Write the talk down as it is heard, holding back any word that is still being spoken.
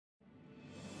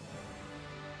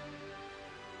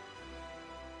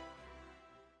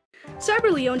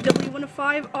Leone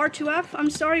W105 R2F. I'm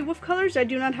sorry, Wolf Colors, I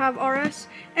do not have RS.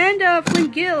 And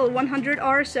Flame Gill 100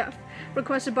 RSF.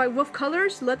 Requested by Wolf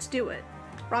Colors. Let's do it.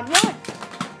 Round 1.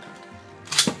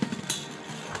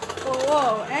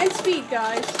 Whoa, and speed,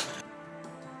 guys.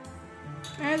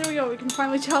 And there we go. We can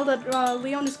finally tell that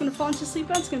Leone is going to fall into sleep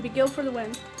now. It's going to be Gill for the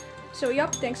win. So,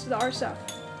 yep, thanks to the RSF.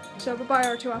 So, bye-bye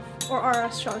R2F. Or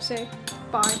RS, shall I say.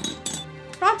 Bye.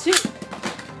 Round 2.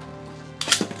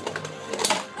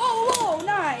 Whoa,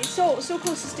 nice. So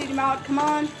close to stadium out. Come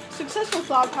on. Successful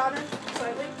cloud pattern.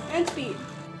 Slightly. And speed.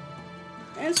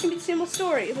 And it's going to be the same old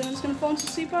story. Leone's going to fall into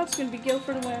sleep out. It's going to be Gill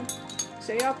for the win.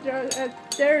 So, yep,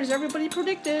 there's everybody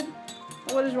predicted.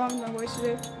 What is wrong with my voice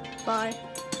today? Bye.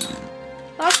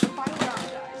 That's the final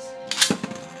round, guys.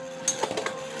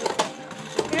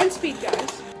 And speed,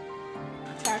 guys.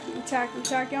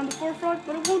 Attacking on the forefront,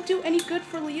 but it won't do any good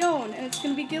for Leone, and it's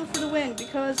going to be Gill for the win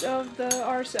because of the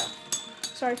RSF.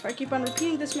 Sorry if I keep on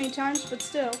repeating this many times, but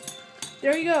still.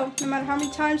 There you go. No matter how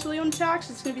many times Leone attacks,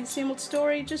 it's going to be the same old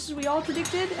story, just as we all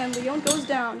predicted, and Leone goes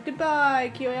down.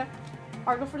 Goodbye, Kyoya.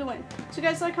 Argo for the win. So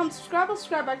guys, like, comment, subscribe. I'll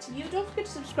subscribe back to you. Don't forget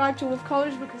to subscribe to Wolf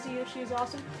Colors because he or she is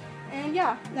awesome. And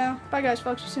yeah, now, bye guys.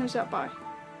 Folks, see you soon. Bye.